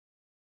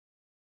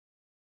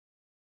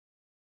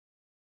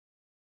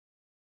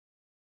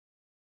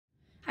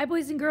Hi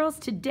boys and girls,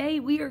 today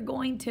we are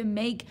going to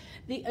make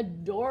the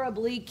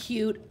adorably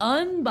cute,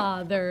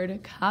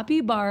 unbothered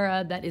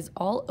capybara that is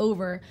all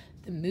over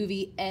the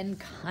movie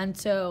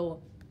Encanto.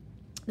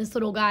 This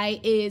little guy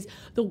is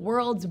the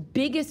world's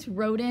biggest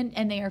rodent,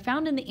 and they are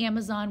found in the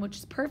Amazon, which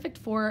is perfect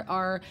for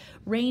our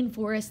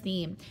rainforest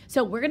theme.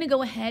 So we're gonna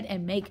go ahead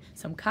and make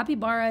some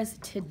capybaras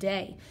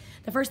today.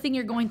 The first thing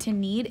you're going to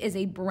need is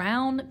a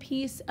brown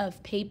piece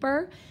of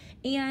paper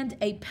and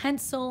a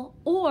pencil,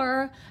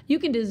 or you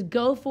can just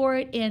go for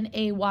it in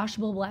a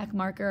washable black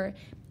marker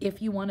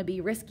if you want to be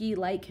risky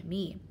like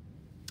me.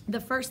 The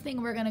first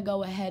thing we're gonna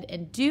go ahead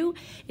and do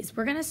is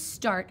we're gonna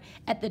start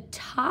at the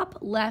top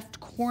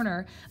left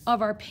corner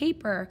of our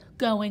paper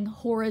going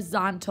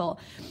horizontal.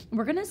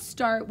 We're gonna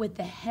start with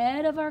the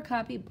head of our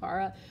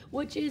capybara,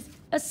 which is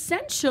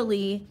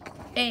essentially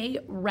a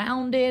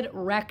rounded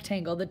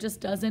rectangle that just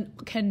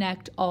doesn't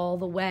connect all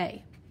the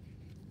way.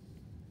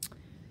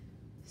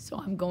 So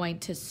I'm going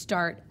to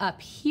start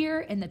up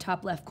here in the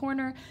top left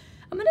corner.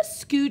 I'm gonna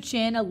scooch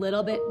in a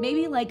little bit,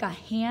 maybe like a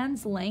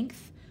hand's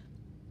length,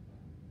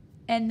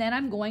 and then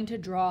I'm going to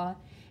draw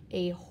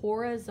a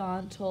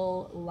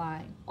horizontal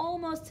line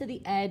almost to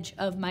the edge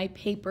of my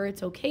paper.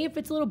 It's okay if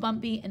it's a little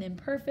bumpy and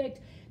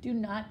imperfect. Do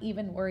not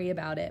even worry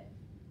about it.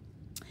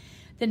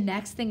 The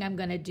next thing I'm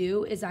gonna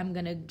do is I'm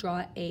gonna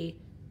draw a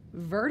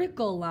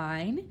vertical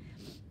line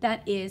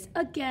that is,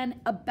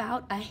 again,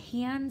 about a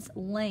hand's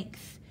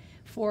length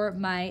for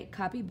my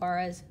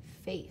capybara's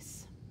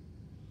face.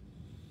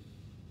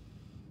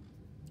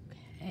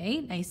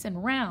 Okay, nice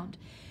and round.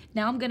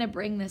 Now I'm gonna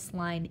bring this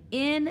line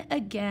in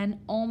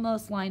again,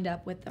 almost lined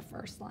up with the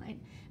first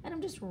line. And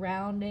I'm just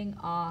rounding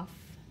off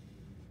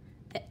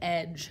the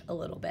edge a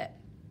little bit.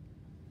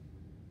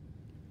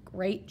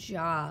 Great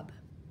job.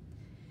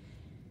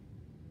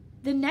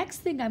 The next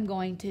thing I'm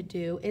going to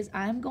do is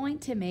I'm going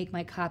to make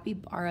my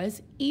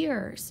capybara's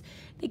ears.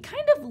 They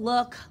kind of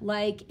look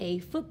like a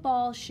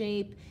football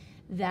shape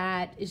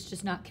that is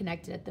just not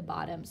connected at the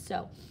bottom.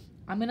 So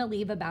I'm gonna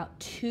leave about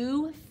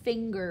 2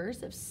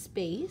 fingers of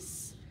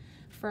space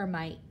for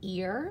my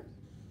ear,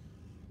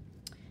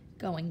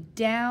 going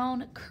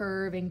down,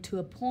 curving to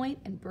a point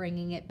and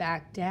bringing it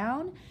back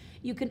down.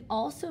 You can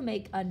also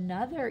make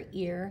another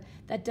ear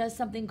that does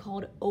something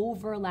called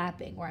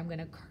overlapping, where I'm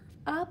gonna curve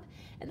up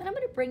and then I'm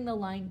gonna bring the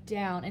line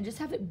down and just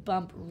have it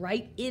bump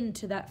right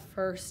into that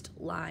first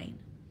line.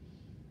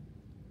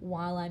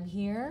 While I'm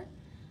here,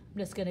 I'm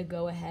just gonna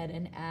go ahead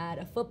and add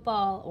a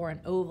football or an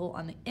oval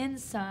on the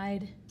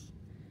inside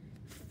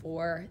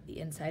for the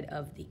inside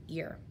of the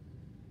ear.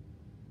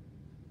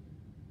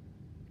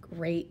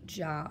 Great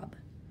job.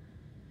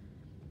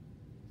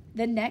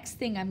 The next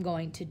thing I'm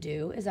going to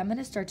do is I'm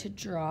gonna start to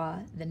draw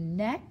the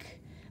neck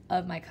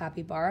of my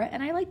capybara,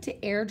 and I like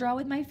to air draw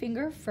with my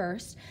finger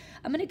first.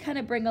 I'm gonna kind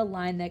of bring a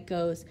line that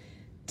goes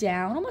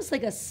down, almost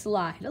like a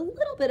slide, a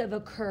little bit of a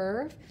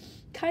curve,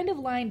 kind of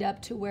lined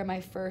up to where my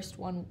first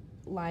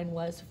line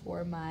was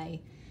for my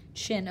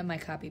chin of my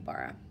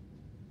capybara.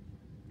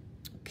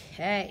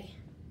 Okay.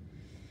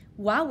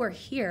 While we're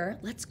here,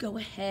 let's go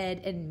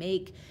ahead and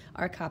make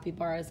our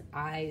capybara's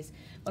eyes.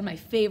 One of my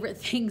favorite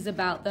things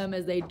about them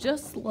is they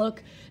just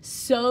look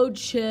so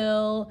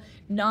chill,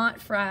 not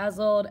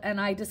frazzled, and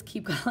I just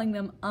keep calling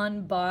them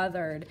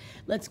unbothered.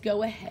 Let's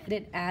go ahead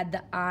and add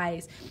the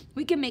eyes.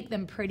 We can make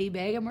them pretty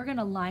big, and we're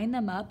gonna line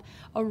them up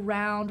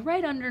around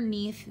right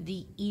underneath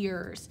the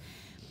ears.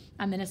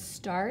 I'm gonna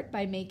start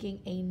by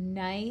making a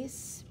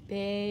nice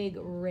big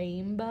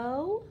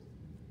rainbow.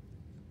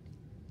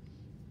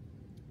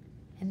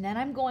 And then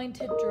I'm going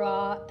to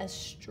draw a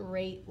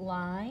straight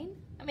line.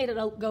 I made it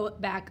go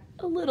back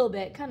a little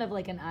bit, kind of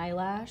like an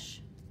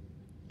eyelash.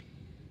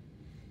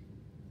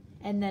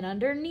 And then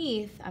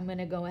underneath, I'm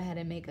gonna go ahead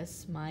and make a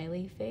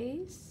smiley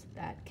face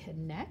that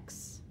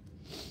connects.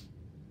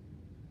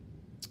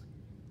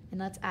 And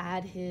let's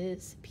add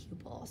his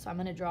pupil. So I'm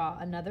gonna draw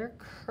another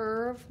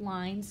curved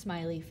line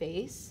smiley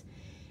face.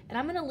 And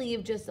I'm gonna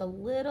leave just a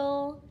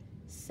little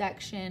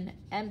section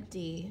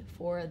empty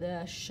for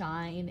the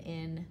shine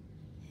in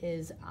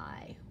his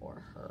eye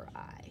or her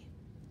eye.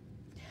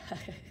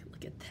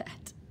 Look at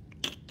that.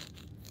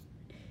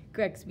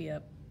 Cracks me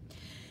up.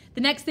 The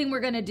next thing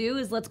we're gonna do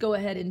is let's go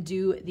ahead and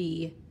do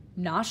the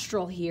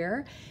nostril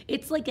here.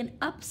 It's like an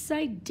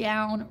upside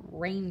down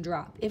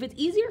raindrop. If it's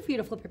easier for you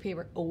to flip your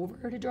paper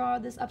over to draw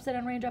this upside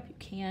down raindrop, you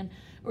can,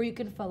 or you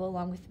can follow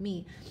along with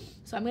me.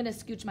 So I'm gonna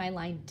scooch my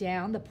line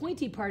down. The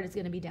pointy part is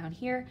gonna be down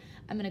here.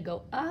 I'm gonna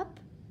go up,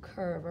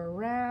 curve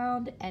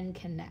around, and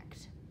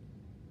connect.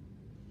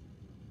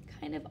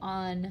 Kind of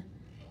on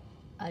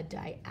a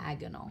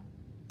diagonal.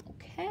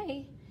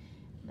 Okay,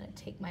 I'm gonna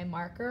take my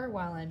marker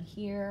while I'm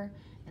here,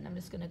 and I'm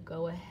just gonna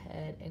go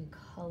ahead and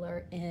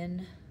color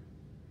in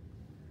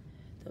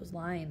those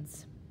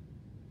lines.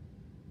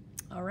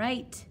 All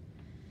right,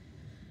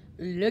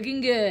 looking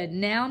good.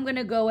 Now I'm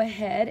gonna go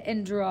ahead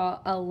and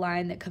draw a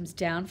line that comes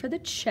down for the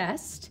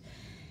chest,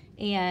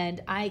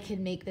 and I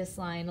can make this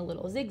line a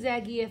little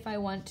zigzaggy if I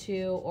want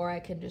to, or I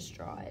can just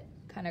draw it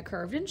kind of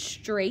curved and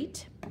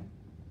straight.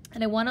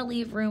 And I want to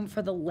leave room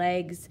for the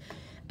legs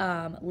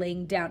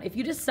laying down. If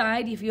you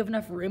decide, if you have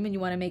enough room and you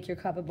want to make your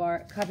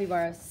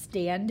capybara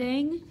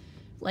standing,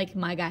 like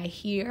my guy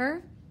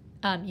here,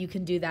 you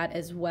can do that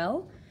as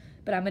well.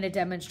 But I'm going to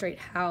demonstrate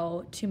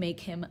how to make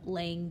him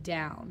laying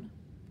down.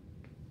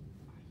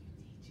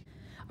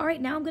 All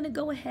right, now I'm going to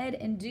go ahead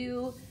and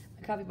do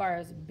the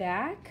capybara's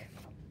back.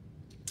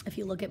 If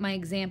you look at my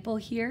example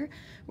here,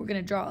 we're going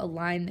to draw a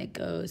line that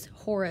goes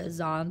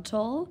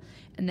horizontal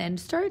and then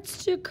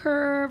starts to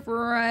curve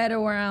right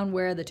around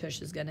where the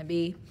tush is going to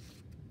be.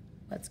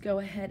 Let's go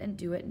ahead and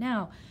do it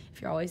now.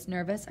 If you're always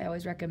nervous, I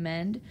always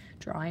recommend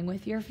drawing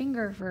with your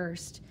finger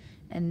first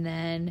and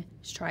then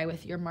just try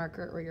with your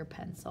marker or your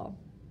pencil.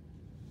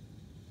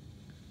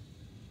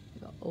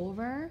 Go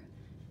over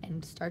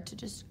and start to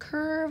just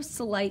curve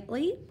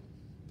slightly.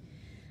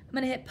 I'm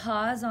gonna hit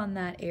pause on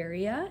that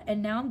area,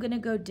 and now I'm gonna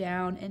go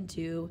down and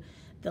do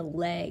the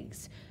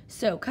legs.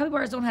 So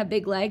capybaras don't have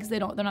big legs. They're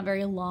not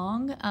very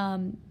long.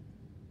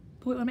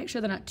 But we wanna make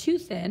sure they're not too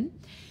thin.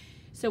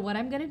 So what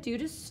I'm gonna do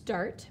to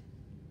start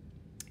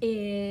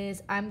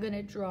is I'm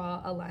gonna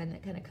draw a line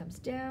that kind of comes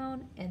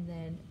down and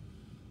then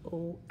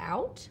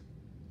out,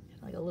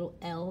 like a little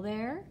L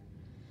there.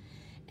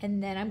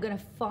 And then I'm gonna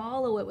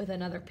follow it with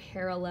another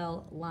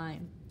parallel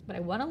line. But I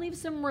wanna leave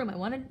some room. I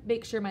wanna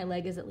make sure my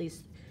leg is at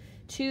least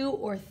 2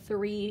 or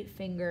 3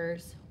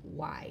 fingers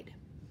wide.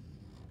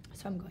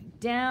 So I'm going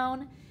down,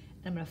 and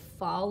I'm gonna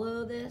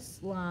follow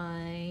this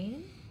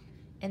line,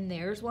 and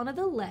there's one of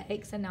the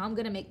legs, and now I'm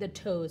gonna make the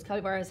toes.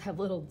 Capybaras have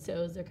little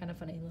toes, they're kind of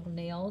funny, little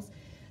nails.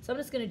 So I'm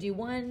just gonna do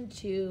 1,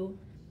 2,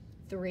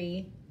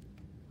 3,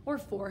 or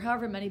 4,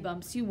 however many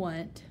bumps you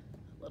want.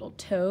 Little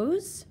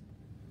toes,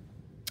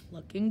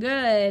 looking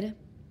good.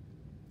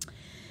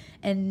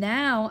 And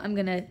now I'm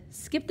gonna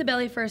skip the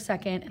belly for a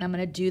second, and I'm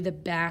gonna do the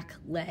back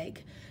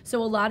leg.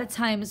 So a lot of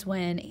times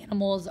when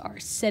animals are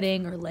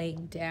sitting or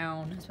laying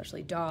down,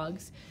 especially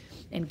dogs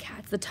and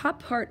cats, the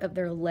top part of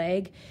their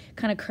leg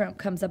kind of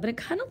comes up, and it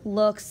kind of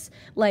looks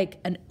like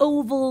an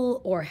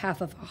oval or half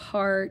of a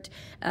heart.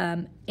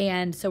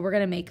 And so we're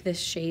gonna make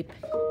this shape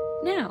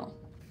now.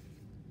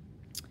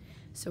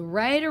 So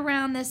right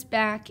around this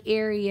back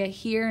area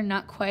here,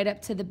 not quite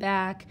up to the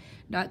back,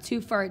 not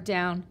too far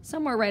down,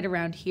 somewhere right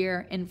around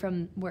here, and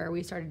from where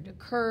we started to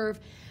curve,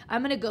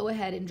 I'm gonna go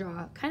ahead and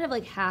draw kind of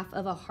like half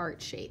of a heart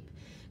shape.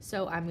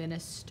 So I'm gonna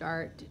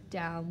start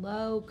down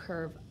low,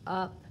 curve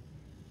up,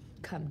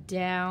 come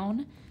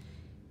down,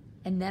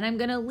 and then I'm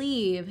gonna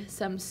leave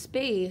some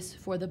space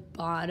for the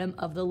bottom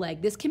of the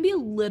leg. This can be a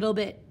little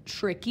bit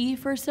tricky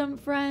for some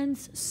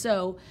friends,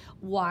 so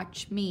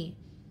watch me.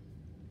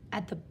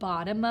 At the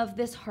bottom of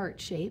this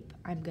heart shape,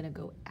 I'm gonna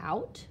go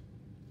out.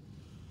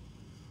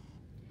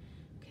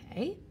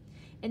 Okay,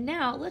 and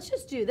now let's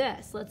just do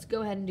this. Let's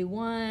go ahead and do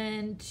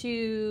 1,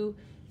 2,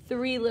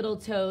 3 little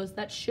toes.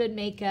 That should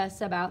make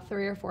us about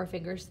 3 or 4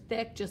 fingers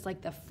thick, just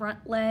like the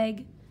front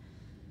leg.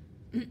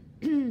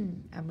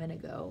 I'm gonna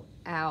go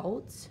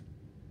out,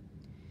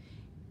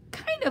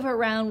 kind of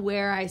around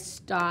where I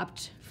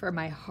stopped for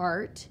my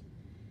heart,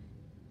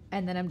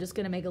 and then I'm just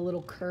gonna make a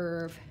little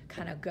curve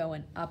kind of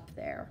going up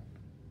there.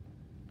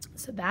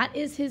 So that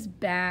is his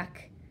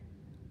back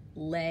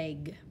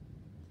leg.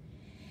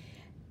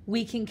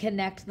 We can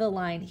connect the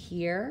line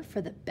here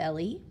for the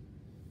belly.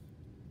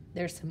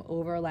 There's some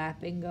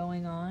overlapping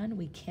going on.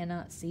 We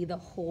cannot see the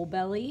whole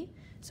belly,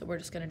 so we're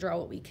just gonna draw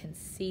what we can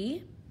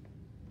see.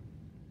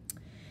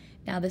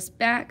 Now this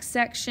back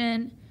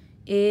section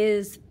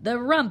is the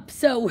rump,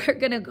 so we're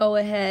gonna go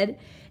ahead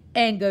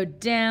and go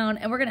down,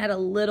 and we're gonna add a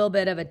little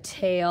bit of a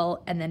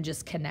tail and then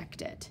just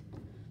connect it.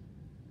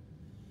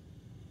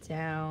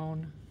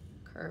 Down,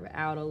 curve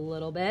out a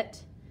little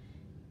bit,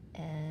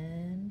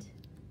 and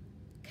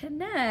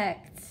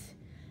connect.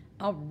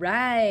 All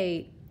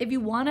right. If you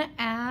want to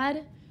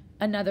add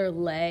another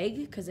leg,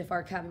 because if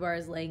our capybara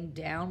is laying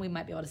down, we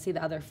might be able to see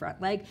the other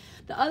front leg.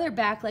 The other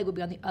back leg would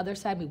be on the other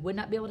side. We would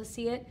not be able to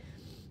see it.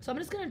 So I'm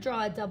just going to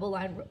draw a double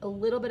line a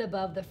little bit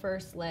above the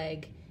first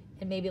leg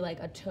and maybe like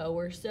a toe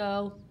or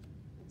so.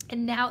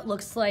 And now it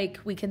looks like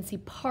we can see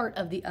part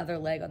of the other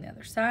leg on the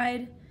other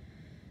side.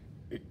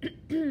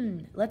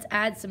 Let's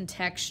add some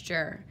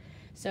texture.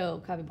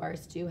 So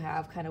capybaras do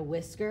have kind of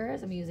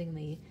whiskers. I'm using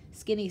the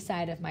skinny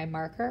side of my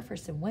marker for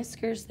some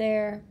whiskers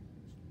there.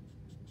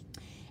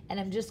 And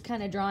I'm just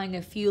kind of drawing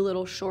a few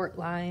little short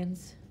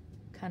lines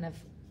kind of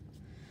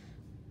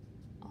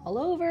all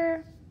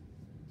over.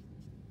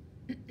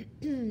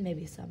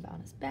 Maybe some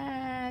on his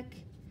back.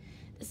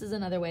 This is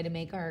another way to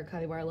make our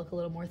capybara look a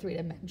little more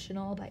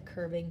three-dimensional by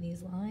curving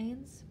these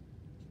lines.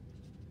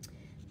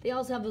 They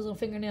also have those little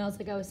fingernails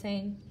like I was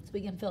saying, so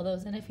we can fill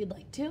those in if you'd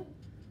like to.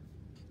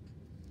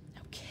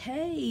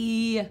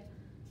 Okay,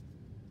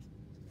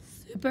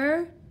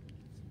 super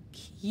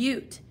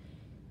cute.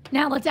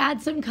 Now let's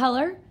add some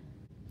color.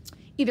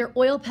 Either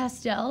oil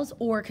pastels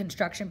or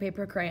construction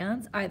paper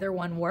crayons, either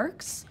one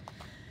works.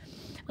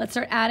 Let's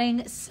start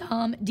adding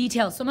some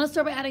details. So I'm gonna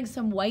start by adding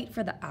some white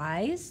for the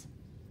eyes.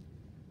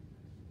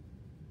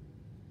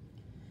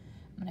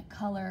 I'm gonna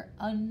color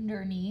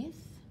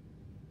underneath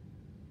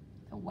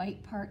the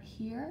white part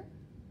here.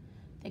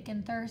 thick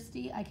and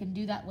thirsty, I can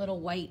do that little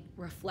white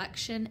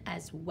reflection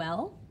as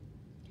well.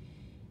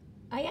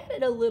 I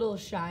added a little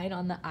shine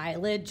on the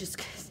eyelid just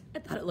because I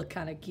thought it looked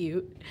kind of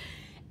cute.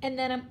 And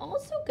then I'm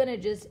also gonna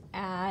just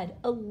add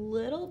a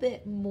little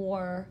bit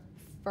more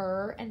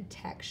fur and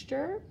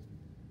texture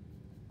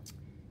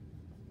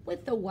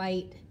with the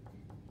white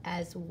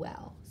as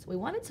well. So we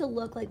want it to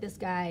look like this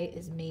guy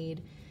is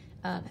made,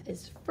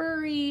 is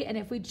furry, and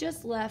if we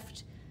just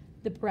left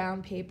the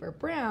brown paper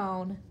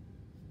brown,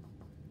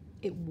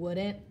 it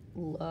wouldn't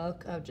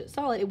look just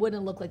solid. It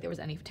wouldn't look like there was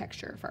any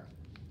texture of fur.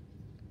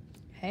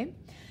 Okay,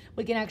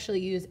 we can actually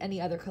use any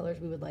other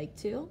colors we would like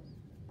to.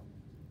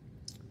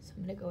 So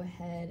I'm gonna go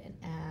ahead and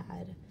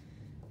add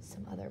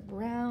some other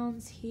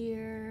browns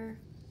here.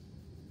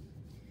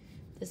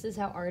 This is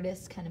how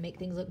artists kind of make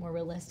things look more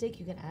realistic.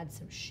 You can add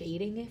some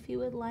shading if you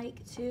would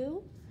like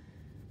to.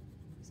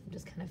 So I'm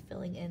just kind of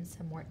filling in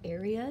some more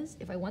areas.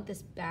 If I want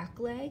this back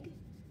leg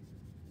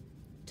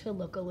to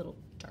look a little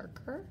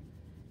darker,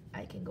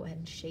 I can go ahead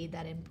and shade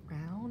that in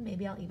brown.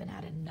 Maybe I'll even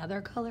add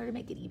another color to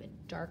make it even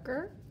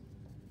darker.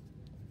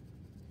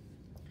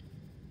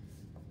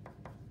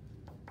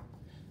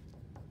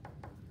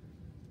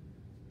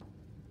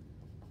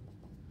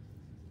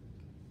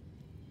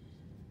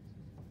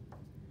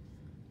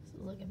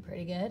 Looking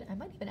pretty good. I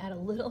might even add a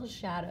little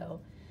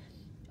shadow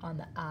on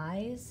the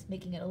eyes,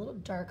 making it a little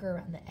darker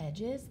around the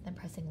edges, then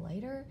pressing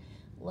lighter.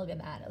 Look at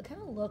that. It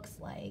kind of looks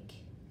like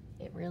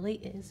it really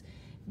is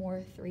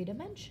more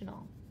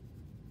three-dimensional.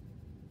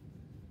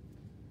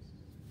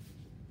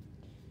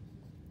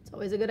 It's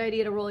always a good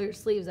idea to roll your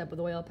sleeves up with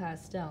oil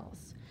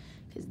pastels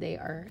because they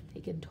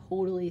can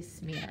totally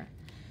smear.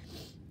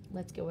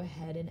 Let's go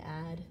ahead and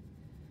add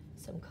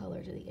some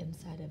color to the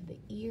inside of the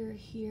ear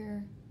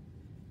here.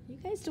 You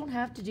guys don't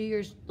have to do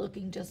yours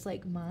looking just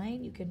like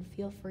mine. You can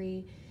feel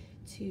free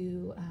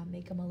to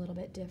make them a little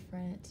bit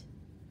different.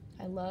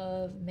 I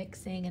love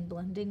mixing and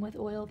blending with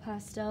oil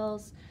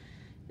pastels.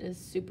 It is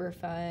super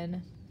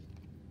fun.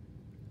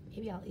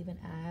 Maybe I'll even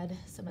add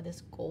some of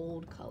this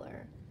gold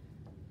color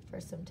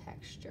for some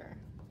texture.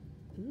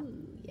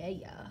 Ooh,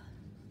 yeah.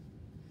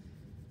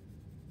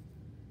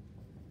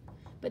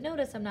 But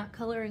notice I'm not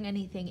coloring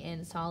anything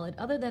in solid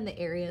other than the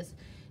areas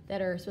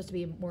that are supposed to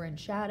be more in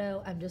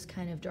shadow. I'm just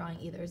kind of drawing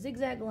either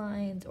zigzag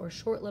lines or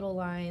short little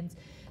lines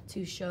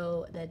to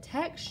show the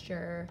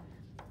texture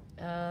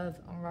of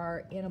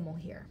our animal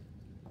here.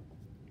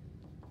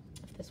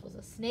 If this was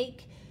a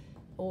snake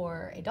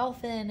or a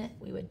dolphin,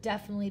 we would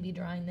definitely be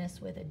drawing this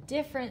with a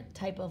different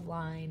type of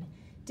line,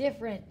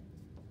 different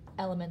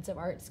elements of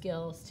art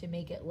skills to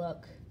make it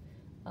look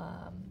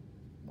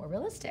more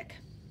realistic.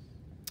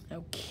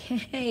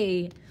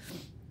 Okay.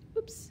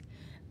 Oops.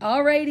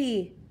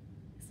 Alrighty.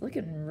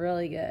 Looking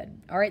really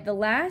good. All right, the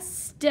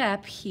last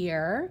step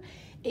here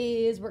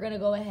is we're gonna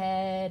go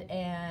ahead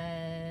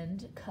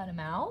and cut them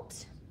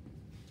out.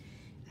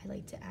 I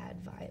like to add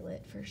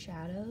violet for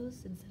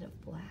shadows instead of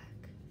black.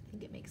 I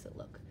think it makes it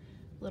look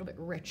a little bit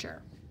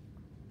richer.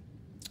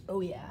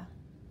 Oh yeah.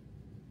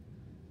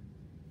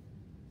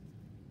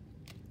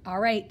 All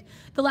right,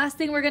 the last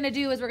thing we're gonna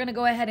do is we're gonna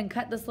go ahead and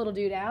cut this little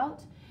dude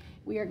out.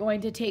 We are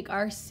going to take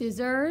our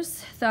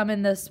scissors, thumb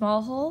in the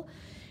small hole,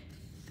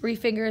 3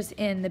 fingers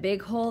in the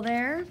big hole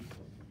there.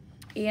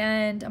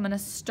 And I'm gonna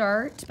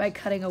start by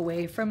cutting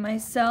away from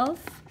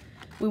myself.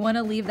 We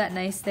wanna leave that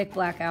nice thick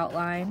black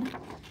outline.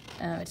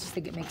 I just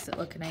think it makes it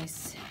look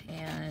nice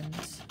and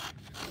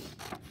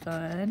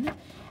fun.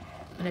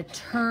 I'm gonna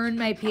turn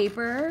my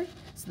paper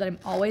so that I'm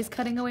always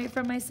cutting away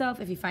from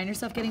myself. If you find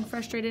yourself getting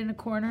frustrated in a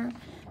corner,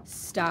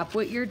 stop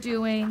what you're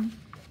doing,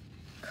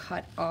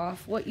 cut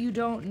off what you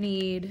don't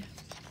need.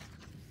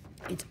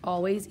 It's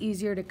always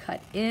easier to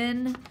cut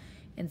in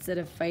instead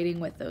of fighting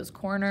with those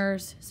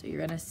corners. So you're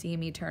gonna see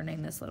me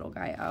turning this little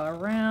guy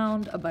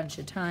around a bunch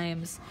of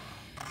times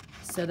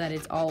so that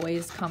it's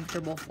always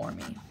comfortable for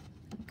me.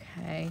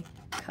 Okay,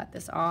 cut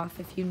this off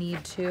if you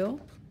need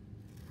to.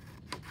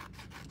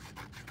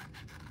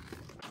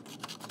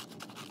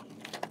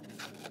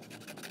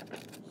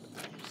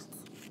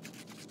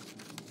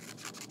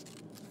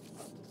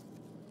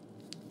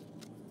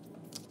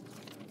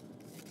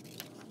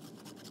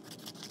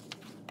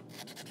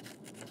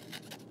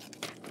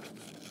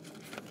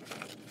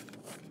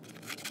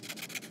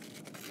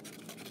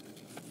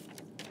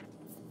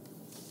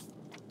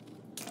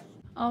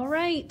 All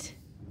right,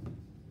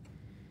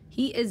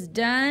 he is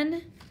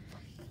done.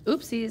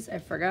 Oopsies, I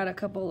forgot a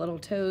couple little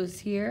toes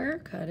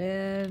here. Cut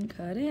in,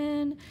 cut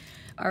in.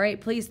 All right,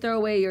 please throw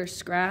away your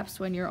scraps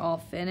when you're all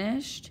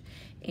finished.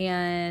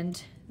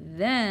 And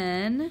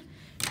then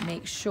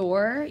make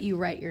sure you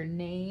write your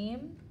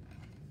name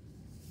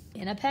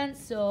in a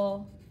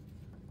pencil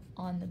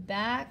on the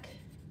back,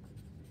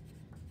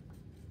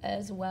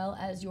 as well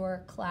as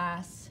your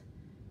class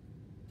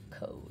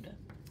code,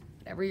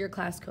 whatever your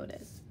class code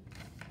is.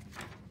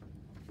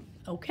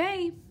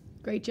 Okay,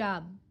 great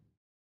job.